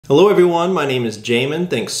Hello everyone, my name is Jamin.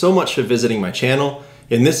 Thanks so much for visiting my channel.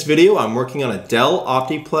 In this video, I'm working on a Dell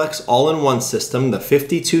OptiPlex all-in-one system, the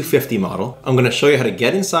 5250 model. I'm going to show you how to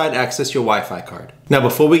get inside, access your Wi-Fi card. Now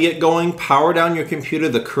before we get going, power down your computer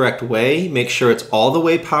the correct way. Make sure it's all the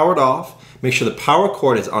way powered off. Make sure the power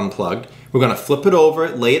cord is unplugged. We're going to flip it over,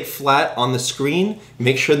 lay it flat on the screen.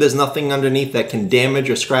 Make sure there's nothing underneath that can damage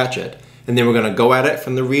or scratch it. And then we're going to go at it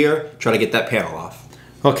from the rear, try to get that panel off.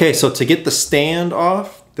 Okay, so to get the stand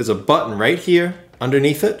off, there's a button right here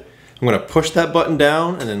underneath it. I'm going to push that button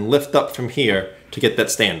down and then lift up from here to get that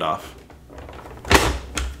stand off.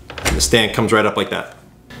 And the stand comes right up like that.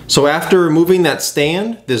 So after removing that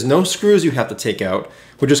stand, there's no screws you have to take out.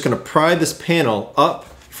 We're just going to pry this panel up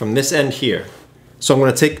from this end here. So I'm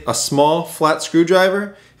going to take a small flat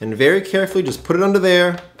screwdriver and very carefully just put it under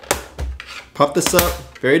there. Pop this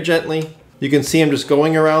up very gently. You can see I'm just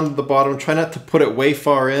going around the bottom. Try not to put it way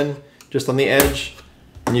far in, just on the edge.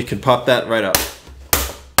 And you can pop that right up.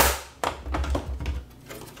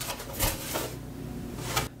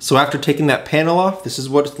 So after taking that panel off, this is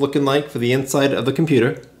what it's looking like for the inside of the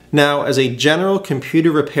computer. Now, as a general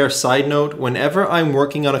computer repair side note, whenever I'm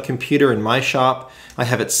working on a computer in my shop, I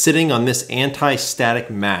have it sitting on this anti-static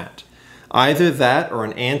mat. Either that or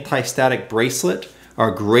an anti-static bracelet are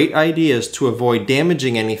great ideas to avoid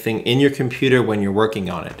damaging anything in your computer when you're working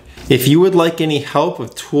on it. If you would like any help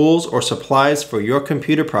with tools or supplies for your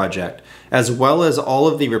computer project, as well as all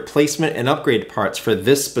of the replacement and upgrade parts for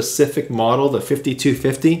this specific model, the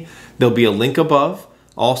 5250, there'll be a link above.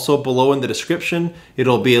 Also below in the description,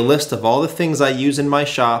 it'll be a list of all the things I use in my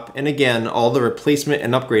shop, and again, all the replacement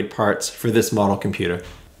and upgrade parts for this model computer.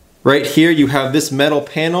 Right here you have this metal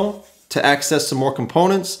panel to access some more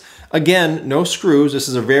components. Again, no screws. This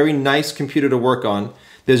is a very nice computer to work on.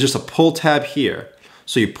 There's just a pull tab here.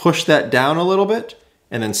 So you push that down a little bit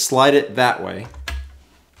and then slide it that way.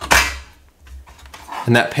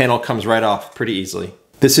 And that panel comes right off pretty easily.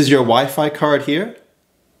 This is your Wi-Fi card here.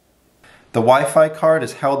 The Wi-Fi card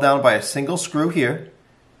is held down by a single screw here.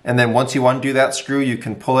 And then once you undo that screw, you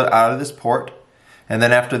can pull it out of this port. And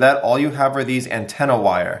then after that, all you have are these antenna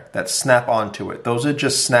wire that snap onto it. Those are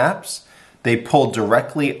just snaps. They pull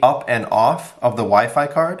directly up and off of the Wi-Fi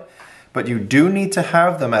card, but you do need to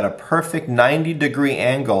have them at a perfect 90-degree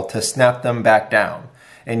angle to snap them back down.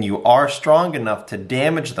 And you are strong enough to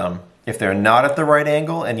damage them if they're not at the right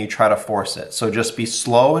angle and you try to force it. So just be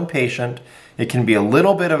slow and patient. It can be a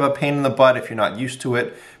little bit of a pain in the butt if you're not used to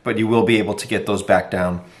it, but you will be able to get those back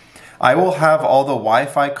down. I will have all the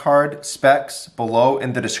Wi-Fi card specs below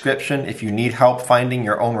in the description if you need help finding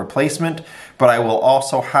your own replacement, but I will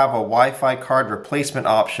also have a Wi-Fi card replacement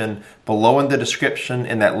option below in the description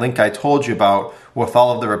in that link I told you about with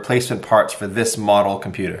all of the replacement parts for this model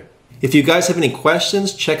computer. If you guys have any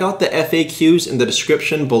questions, check out the FAQs in the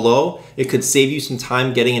description below. It could save you some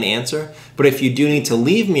time getting an answer, but if you do need to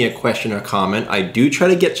leave me a question or comment, I do try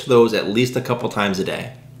to get to those at least a couple times a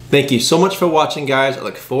day. Thank you so much for watching, guys. I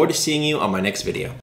look forward to seeing you on my next video.